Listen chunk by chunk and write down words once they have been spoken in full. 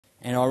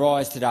And I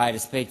rise today to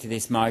speak to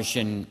this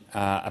motion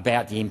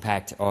about the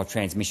impact of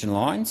transmission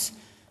lines.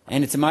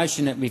 And it's a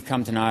motion that we've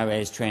come to know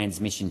as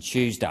Transmission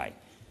Tuesday.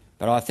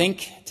 But I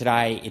think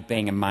today, it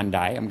being a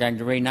Monday, I'm going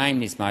to rename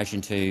this motion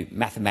to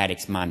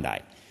Mathematics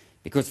Monday,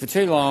 because for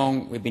too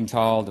long we've been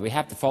told that we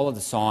have to follow the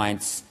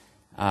science,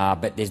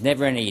 but there's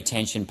never any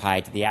attention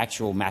paid to the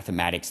actual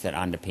mathematics that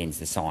underpins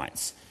the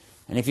science.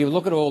 And if you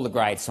look at all the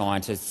great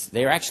scientists,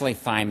 they're actually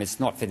famous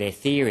not for their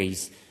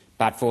theories,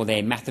 but for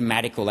their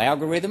mathematical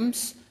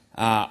algorithms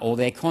or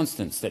their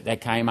constants that they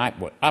came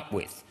up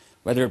with,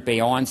 whether it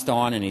be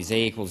Einstein and his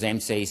E equals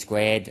mc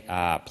squared,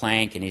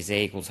 Planck and his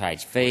E equals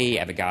hv,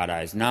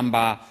 Avogadro's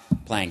number,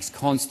 Planck's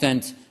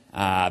constant,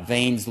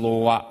 Wien's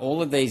law.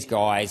 All of these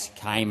guys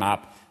came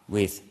up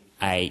with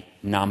a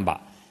number.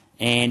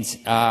 And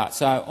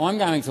so I'm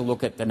going to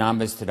look at the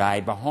numbers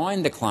today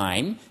behind the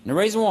claim. And the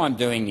reason why I'm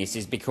doing this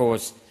is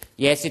because,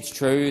 yes, it's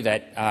true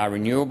that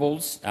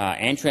renewables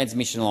and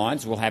transmission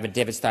lines will have a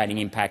devastating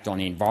impact on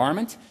the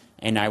environment,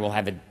 and they will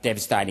have a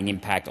devastating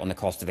impact on the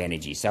cost of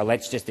energy. So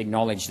let's just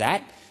acknowledge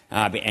that.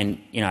 And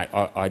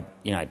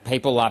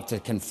people love to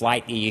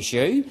conflate the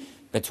issue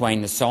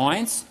between the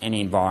science and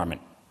the environment.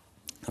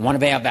 And one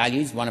of our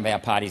values, one of our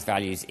party's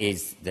values,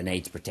 is the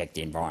need to protect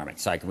the environment.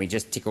 So can we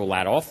just tick all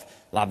that off?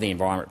 Love the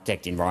environment,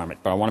 protect the environment,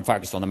 but I want to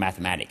focus on the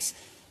mathematics.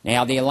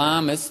 Now, the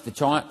alarmists, the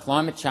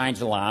climate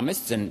change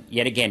alarmists, and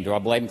yet again, do I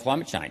believe in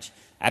climate change?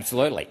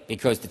 Absolutely,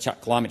 because the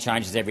climate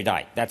changes every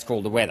day. That's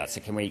called the weather. So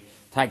can we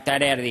take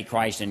that out of the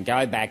equation and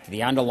go back to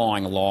the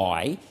underlying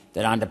lie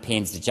that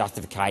underpins the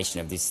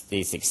justification of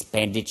this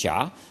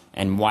expenditure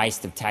and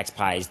waste of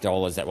taxpayers'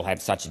 dollars that will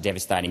have such a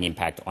devastating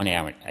impact on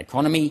our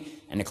economy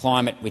and the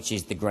climate, which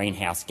is the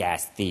greenhouse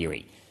gas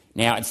theory.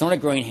 Now, it's not a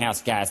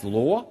greenhouse gas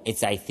law,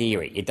 it's a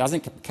theory. It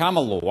doesn't become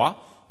a law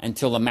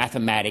until the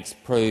mathematics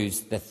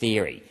proves the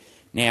theory.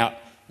 Now,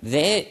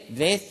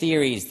 their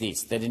theory is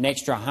this, that an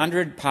extra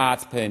 100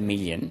 parts per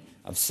million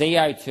of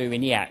CO2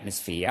 in the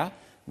atmosphere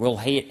will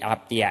heat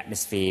up the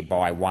atmosphere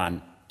by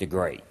 1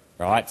 degree.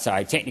 Right?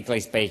 So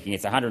technically speaking,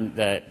 it's 100,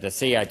 the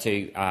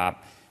CO2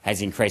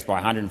 has increased by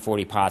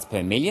 140 parts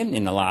per million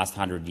in the last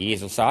 100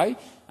 years or so,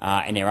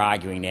 and they're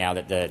arguing now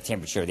that the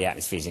temperature of the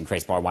atmosphere has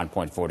increased by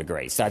 1.4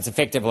 degrees. So it's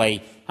effectively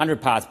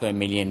 100 parts per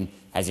million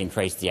has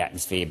increased the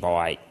atmosphere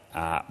by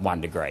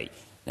 1 degree.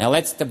 Now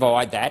let's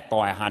divide that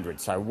by 100.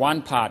 So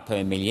 1 part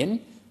per million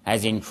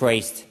has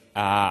increased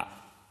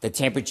the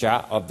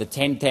temperature of the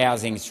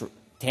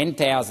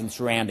 10,000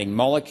 surrounding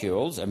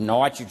molecules of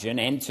nitrogen,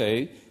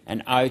 N2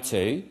 and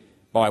O2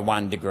 by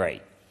 1 degree.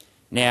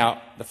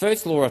 Now, the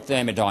first law of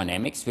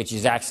thermodynamics, which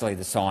is actually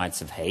the science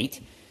of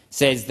heat,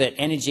 says that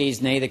energy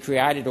is neither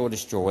created or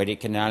destroyed, it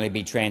can only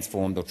be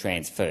transformed or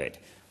transferred.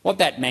 What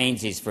that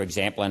means is, for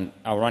example, and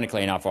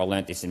ironically enough I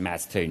learnt this in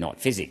maths too, not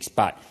physics,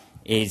 but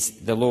is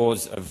the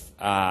laws of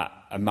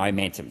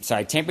momentum.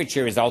 So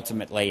temperature is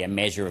ultimately a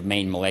measure of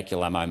mean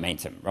molecular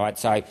momentum, right?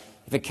 So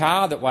if a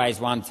car that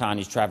weighs 1 tonne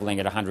is travelling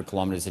at 100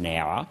 kilometres an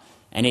hour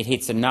and it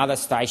hits another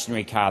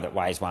stationary car that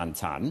weighs 1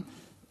 tonne,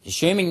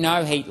 assuming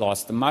no heat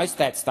loss, the most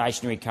that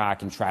stationary car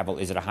can travel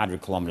is at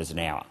 100 kilometres an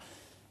hour.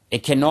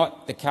 It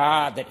cannot, the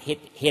car that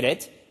hit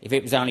it, if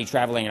it was only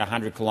travelling at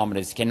 100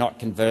 kilometres, cannot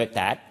convert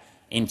that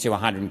into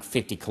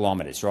 150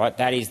 kilometres, right?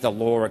 That is the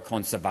law of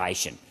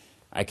conservation.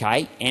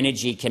 Okay?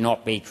 Energy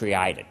cannot be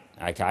created.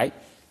 Okay?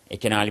 It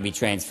can only be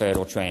transferred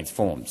or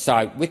transformed.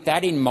 So with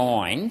that in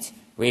mind,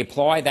 we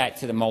apply that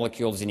to the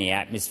molecules in the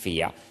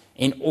atmosphere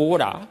in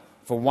order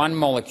for one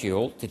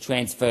molecule to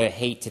transfer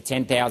heat to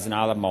 10,000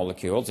 other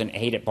molecules and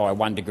heat it by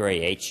 1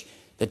 degree each.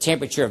 The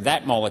temperature of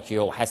that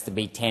molecule has to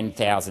be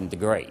 10,000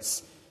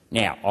 degrees.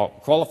 Now, I'll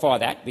qualify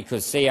that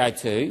because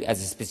CO2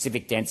 has a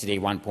specific density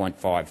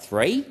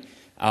 1.53,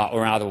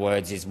 or in other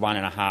words is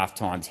 1.5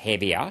 times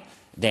heavier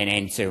than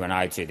N2 and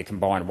O2, the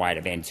combined weight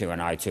of N2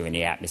 and O2 in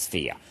the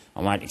atmosphere.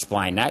 I won't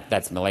explain that.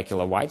 That's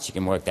molecular weights. You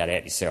can work that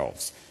out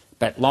yourselves.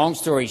 But long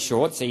story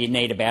short, so you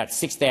need about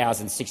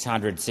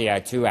 6,600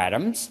 CO2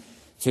 atoms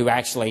to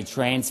actually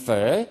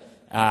transfer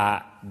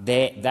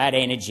that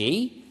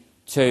energy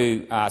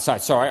to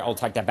I'll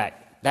take that back.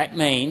 That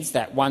means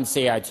that one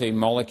CO2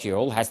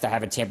 molecule has to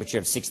have a temperature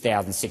of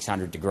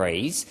 6,600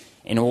 degrees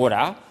in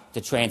order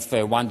to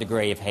transfer 1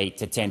 degree of heat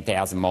to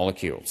 10,000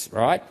 molecules,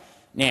 right?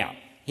 Now,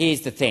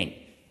 here's the thing.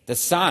 The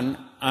sun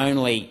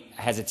only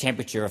has a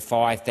temperature of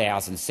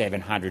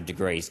 5,700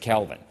 degrees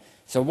Kelvin.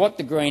 So what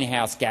the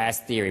greenhouse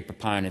gas theory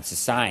proponents are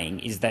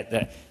saying is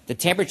that the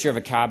temperature of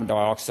a carbon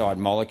dioxide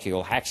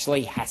molecule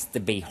actually has to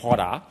be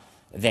hotter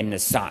than the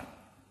sun.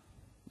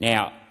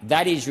 Now,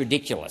 that is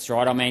ridiculous,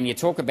 right? I mean, you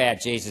talk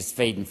about Jesus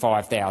feeding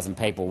 5,000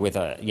 people with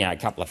a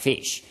couple of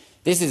fish.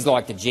 This is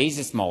like the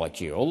Jesus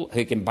molecule,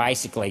 who can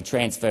basically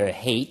transfer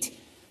heat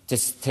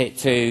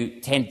to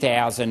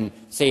 10,000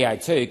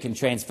 CO2, can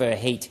transfer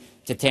heat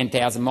to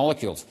 10,000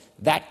 molecules.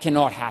 That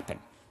cannot happen.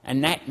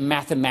 And that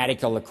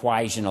mathematical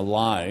equation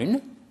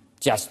alone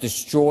just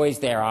destroys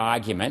their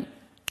argument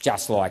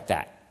just like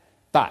that.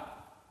 But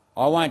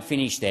I won't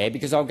finish there,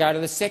 because I'll go to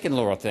the second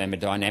law of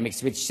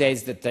thermodynamics, which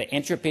says that the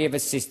entropy of a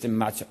system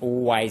must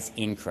always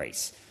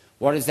increase.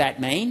 What does that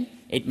mean?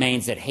 It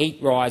means that heat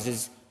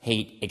rises,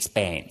 heat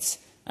expands.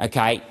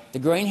 Okay? The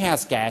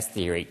greenhouse gas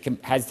theory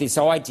has this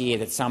idea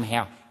that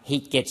somehow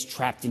heat gets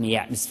trapped in the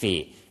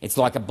atmosphere. It's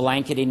like a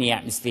blanket in the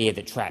atmosphere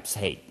that traps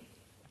heat.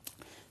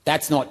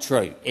 That's not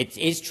true. It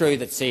is true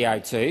that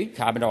CO2,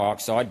 carbon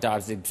dioxide,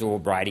 does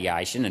absorb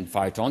radiation and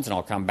photons, and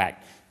I'll come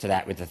back to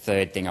that with the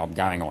third thing I'm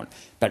going on.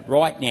 But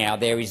right now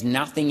there is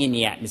nothing in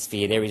the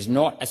atmosphere, there is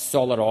not a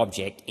solid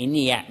object in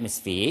the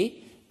atmosphere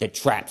that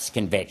traps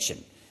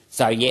convection.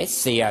 So yes,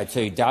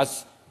 CO2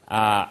 does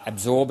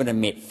absorb and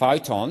emit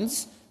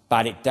photons,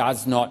 but it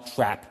does not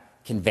trap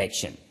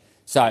convection.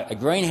 So a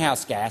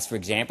greenhouse gas, for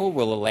example,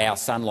 will allow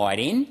sunlight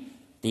in,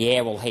 the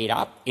air will heat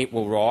up, it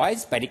will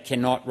rise, but it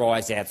cannot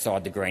rise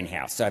outside the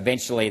greenhouse. So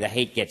eventually the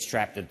heat gets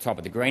trapped at the top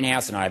of the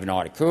greenhouse and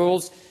overnight it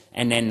cools,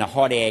 and then the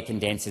hot air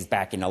condenses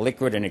back into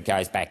liquid and it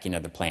goes back into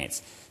the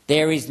plants.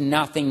 There is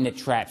nothing that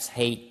traps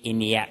heat in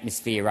the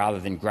atmosphere other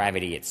than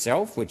gravity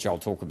itself, which I'll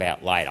talk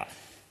about later.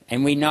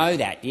 And we know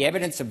that. The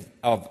evidence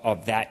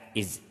of that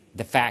is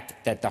the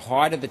fact that the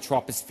height of the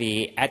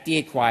troposphere at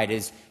the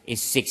equators is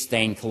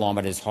 16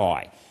 kilometres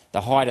high.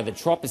 The height of the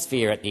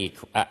troposphere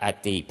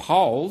at the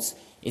poles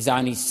is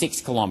only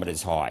 6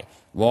 kilometres high.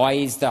 Why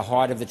is the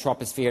height of the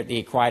troposphere at the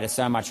equator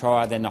so much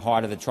higher than the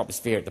height of the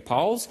troposphere at the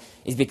poles?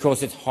 Is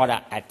because it's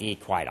hotter at the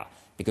equator.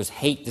 Because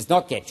heat does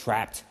not get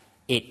trapped,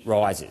 it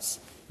rises.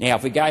 Now,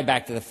 if we go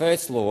back to the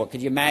first law,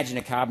 could you imagine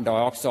a carbon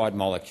dioxide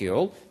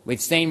molecule?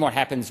 We've seen what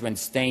happens when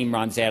steam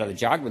runs out of the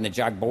jug. When the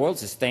jug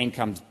boils, the steam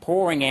comes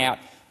pouring out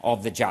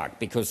of the jug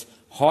because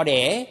hot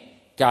air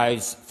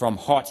goes from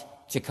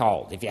hot to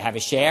cold. If you have a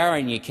shower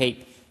and you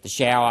keep the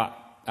shower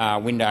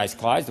windows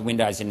closed, the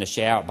windows in the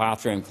shower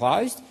bathroom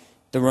closed,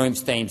 the room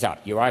steams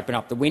up. You open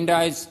up the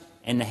windows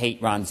and the heat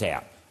runs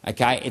out.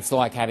 Okay? It's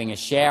like having a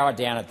shower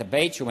down at the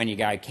beach, or when you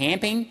go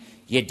camping,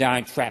 you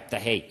don't trap the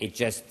heat. It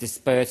just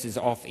disperses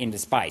off into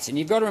space. And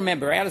you've got to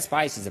remember, outer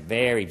space is a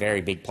very,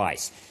 very big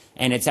place.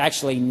 And it's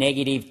actually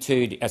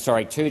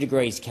 -2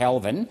 degrees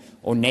Kelvin,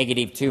 or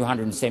negative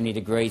 270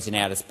 degrees in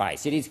outer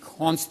space. It is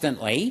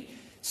constantly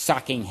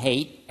sucking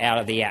heat out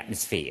of the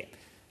atmosphere.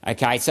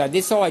 Okay, so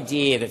this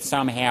idea that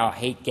somehow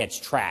heat gets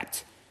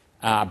trapped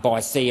by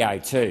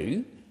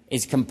CO2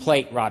 is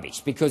complete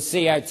rubbish, because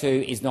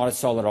CO2 is not a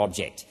solid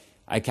object.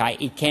 Okay,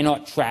 it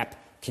cannot trap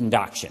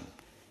conduction.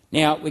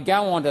 Now, we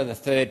go on to the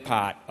third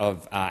part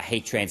of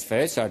heat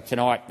transfer. So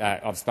tonight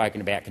I've spoken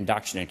about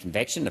conduction and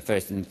convection, the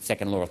first and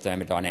second law of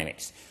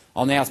thermodynamics.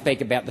 I'll now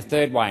speak about the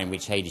third way in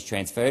which heat is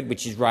transferred,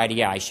 which is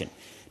radiation.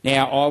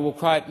 Now, I will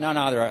quote none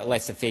other or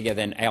less a figure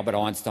than Albert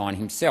Einstein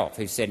himself,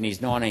 who said in his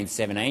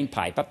 1917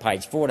 paper,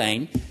 page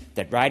 14,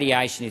 that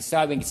radiation is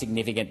so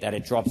insignificant that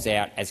it drops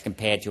out as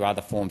compared to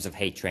other forms of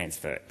heat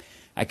transfer.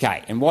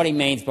 Okay, and what he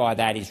means by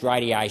that is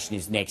radiation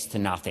is next to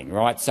nothing,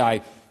 right? So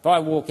if I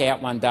walk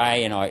out one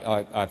day and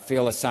I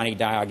feel a sunny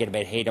day, I get a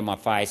bit of heat on my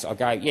face, I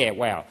go, yeah,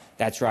 wow,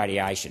 that's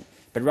radiation.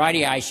 But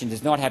radiation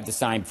does not have the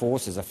same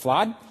force as a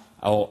flood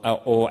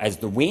or as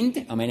the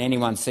wind. I mean,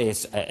 anyone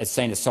has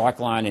seen a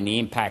cyclone and the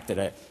impact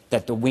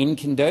that the wind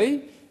can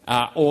do,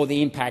 or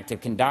the impact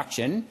of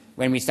conduction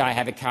when we say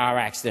have a car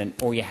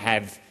accident or you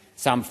have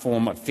some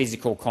form of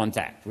physical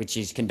contact, which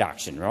is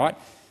conduction, right?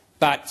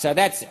 But so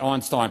that's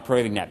Einstein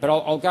proving that. But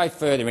I'll go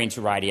further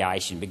into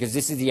radiation, because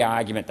this is the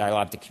argument they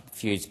love to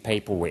confuse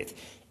people with.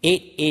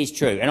 It is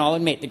true, and I'll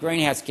admit the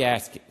greenhouse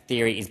gas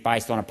theory is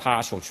based on a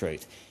partial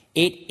truth.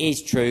 It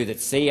is true that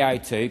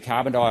CO2,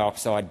 carbon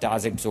dioxide,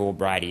 does absorb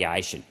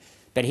radiation.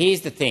 But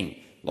here's the thing.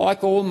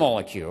 Like all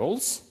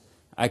molecules,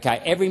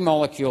 okay, every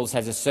molecule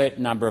has a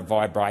certain number of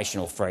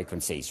vibrational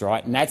frequencies,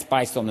 right? And that's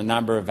based on the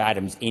number of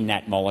atoms in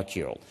that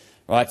molecule.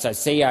 Right, so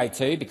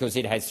CO2, because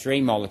it has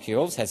 3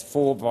 molecules, has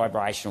 4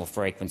 vibrational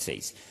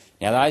frequencies.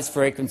 Now, those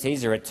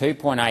frequencies are at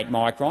 2.8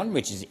 micron,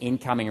 which is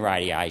incoming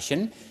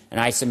radiation, an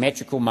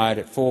asymmetrical mode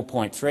at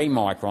 4.3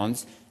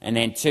 microns, and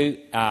then 2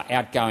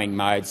 outgoing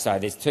modes. So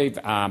there's 2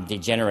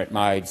 degenerate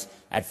modes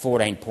at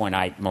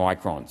 14.8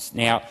 microns.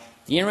 Now,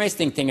 the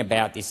interesting thing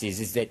about this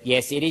is that,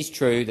 yes, it is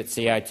true that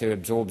CO2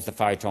 absorbs the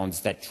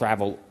photons that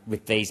travel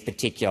with these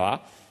particular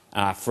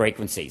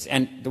frequencies.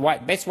 And the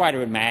best way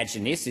to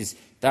imagine this is,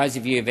 those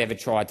of you who have ever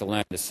tried to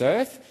learn to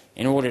surf,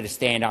 in order to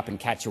stand up and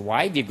catch a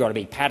wave, you've got to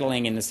be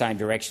paddling in the same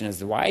direction as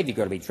the wave, you've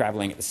got to be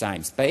travelling at the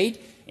same speed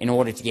in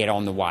order to get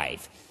on the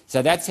wave.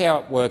 So that's how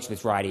it works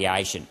with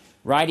radiation.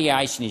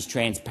 Radiation is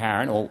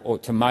transparent or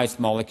to most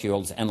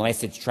molecules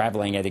unless it's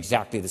travelling at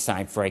exactly the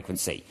same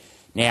frequency.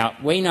 Now,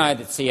 we know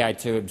that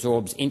CO2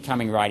 absorbs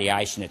incoming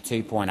radiation at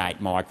 2.8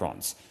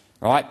 microns.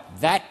 Right?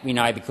 That we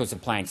know because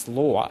of Planck's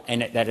law,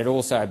 and that it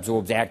also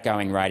absorbs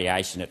outgoing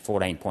radiation at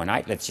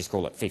 14.8, let's just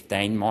call it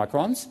 15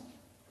 microns.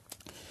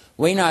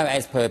 We know,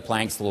 as per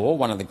Planck's law,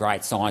 one of the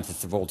great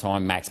scientists of all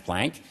time, Max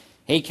Planck,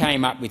 he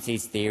came up with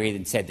his theory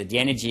and said that the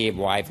energy of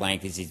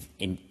wavelength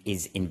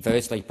is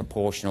inversely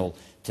proportional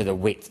to the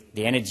width,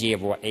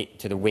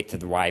 to the width of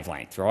the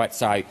wavelength. Right?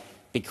 So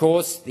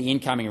because the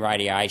incoming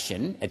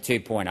radiation at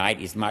 2.8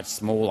 is much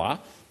smaller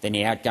than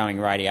the outgoing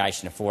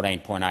radiation of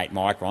 14.8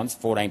 microns,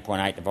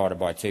 14.8 divided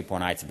by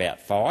 2.8 is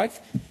about 5.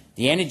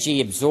 the energy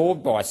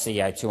absorbed by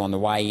CO2 on the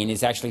way in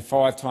is actually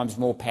 5 times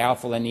more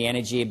powerful than the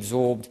energy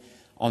absorbed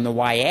on the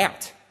way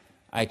out.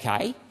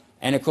 Okay?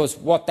 And of course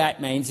what that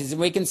means is,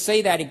 and we can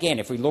see that again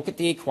if we look at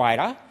the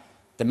equator,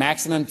 the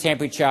maximum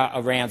temperature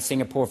around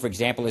Singapore, for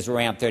example, is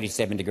around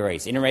 37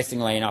 degrees.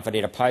 Interestingly enough, I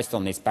did a post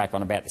on this back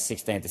on about the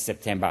 16th of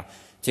September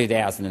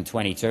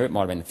 2022. It might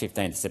have been the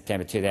 15th of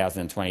September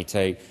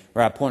 2022,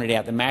 where I pointed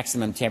out the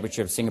maximum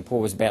temperature of Singapore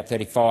was about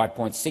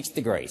 35.6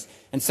 degrees.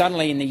 And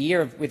suddenly,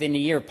 within a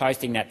year of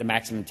posting that, the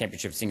maximum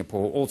temperature of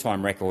Singapore,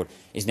 all-time record,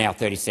 is now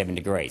 37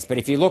 degrees. But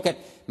if you look at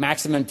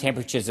maximum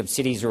temperatures of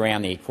cities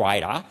around the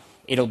equator,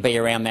 it'll be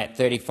around that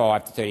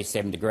 35 to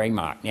 37 degree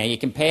mark. Now, you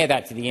compare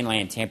that to the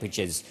inland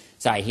temperatures,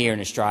 say here in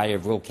Australia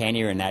of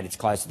Wilcannia and that, it's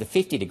closer to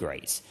 50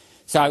 degrees.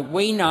 So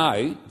we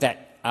know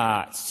that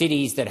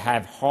cities that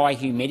have high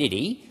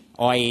humidity,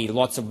 i.e.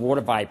 lots of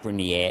water vapour in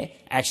the air,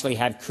 actually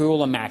have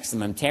cooler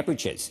maximum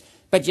temperatures.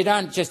 But you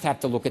don't just have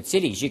to look at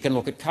cities, you can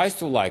look at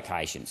coastal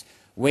locations.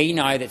 We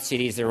know that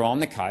cities that are on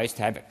the coast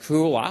have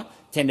cooler,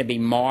 tend to be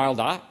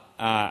milder,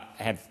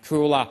 have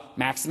cooler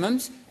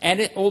maximums, and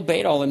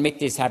albeit I'll admit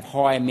this, have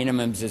higher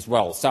minimums as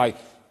well. So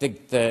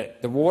the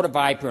water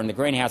vapour and the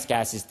greenhouse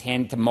gases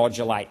tend to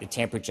modulate the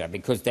temperature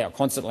because they're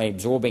constantly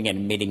absorbing and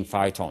emitting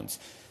photons.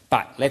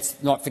 But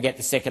let's not forget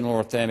the second law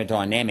of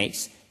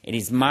thermodynamics. It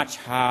is much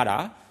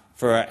harder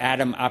for an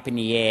atom up in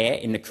the air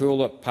in the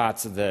cooler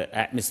parts of the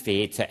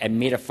atmosphere to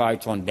emit a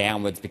photon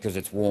downwards because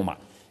it's warmer,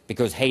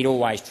 because heat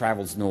always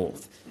travels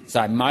north.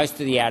 So most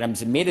of the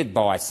atoms emitted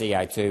by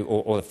CO2,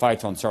 or the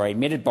photons,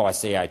 emitted by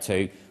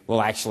CO2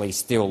 will actually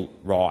still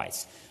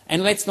rise.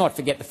 And let's not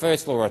forget the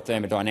first law of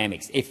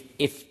thermodynamics.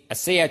 If a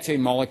CO2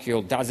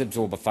 molecule does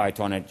absorb a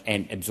photon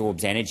and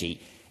absorbs energy,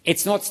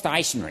 it's not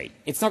stationary.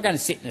 It's not going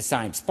to sit in the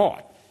same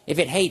spot. If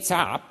it heats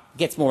up,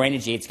 gets more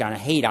energy, it's going to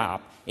heat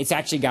up, it's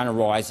actually going to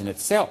rise in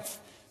itself.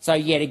 So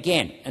yet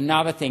again,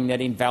 another thing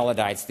that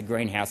invalidates the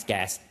greenhouse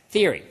gas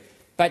theory.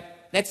 But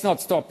let's not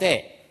stop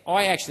there.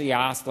 I actually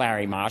asked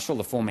Larry Marshall,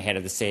 the former head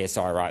of the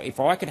CSIRO, if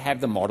I could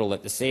have the model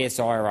that the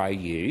CSIRO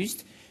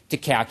used to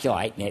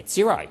calculate net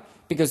zero.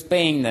 Because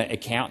being the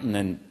accountant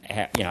and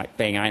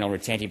being anal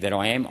retentive that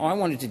I am, I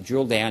wanted to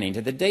drill down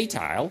into the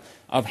detail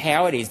of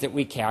how it is that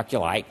we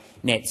calculate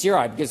net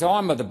zero, because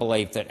I'm of the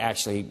belief that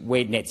actually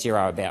we're net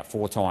zero about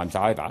 4 times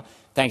over,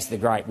 thanks to the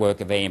great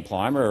work of Ian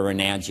Plimer, a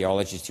renowned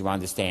geologist who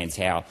understands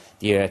how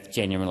the Earth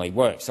genuinely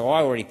works. So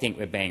I already think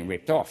we're being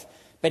ripped off.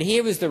 But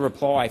here was the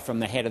reply from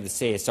the head of the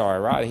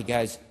CSIRO. He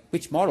goes,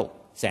 "Which model,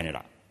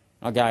 Senator?"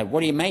 I go, "What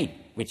do you mean,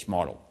 which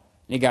model?"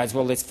 And he goes,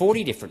 "Well, there's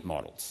 40 different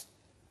models."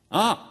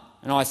 "Ah."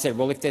 And I said,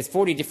 "Well, if there's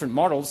 40 different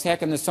models, how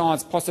can the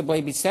science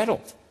possibly be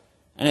settled?"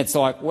 And it's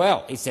like,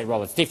 well, he said,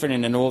 "Well, it's different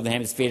in the northern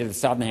hemisphere to the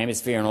southern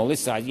hemisphere and all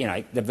this." So,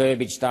 the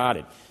verbiage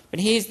started. But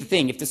here's the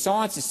thing. If the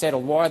science is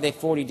settled, why are there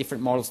 40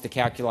 different models to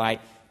calculate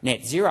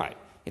net zero?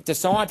 If the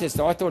scientists,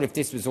 I thought if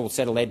this was all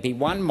settled, there'd be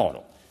one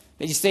model.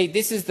 But you see,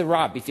 this is the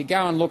rub. If you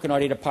go and look, and I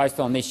did a post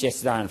on this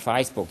yesterday on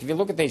Facebook, if you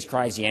look at these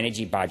crazy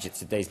energy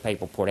budgets that these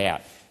people put out,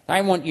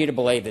 they want you to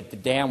believe that the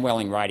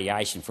downwelling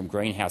radiation from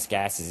greenhouse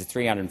gases is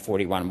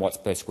 341 watts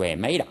per square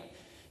metre.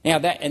 Now,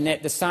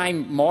 the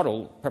same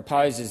model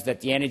proposes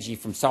that the energy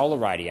from solar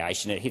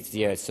radiation that hits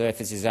the Earth's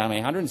surface is only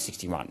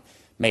 161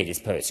 metres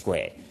per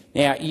square.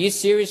 Now, you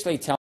seriously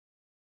tell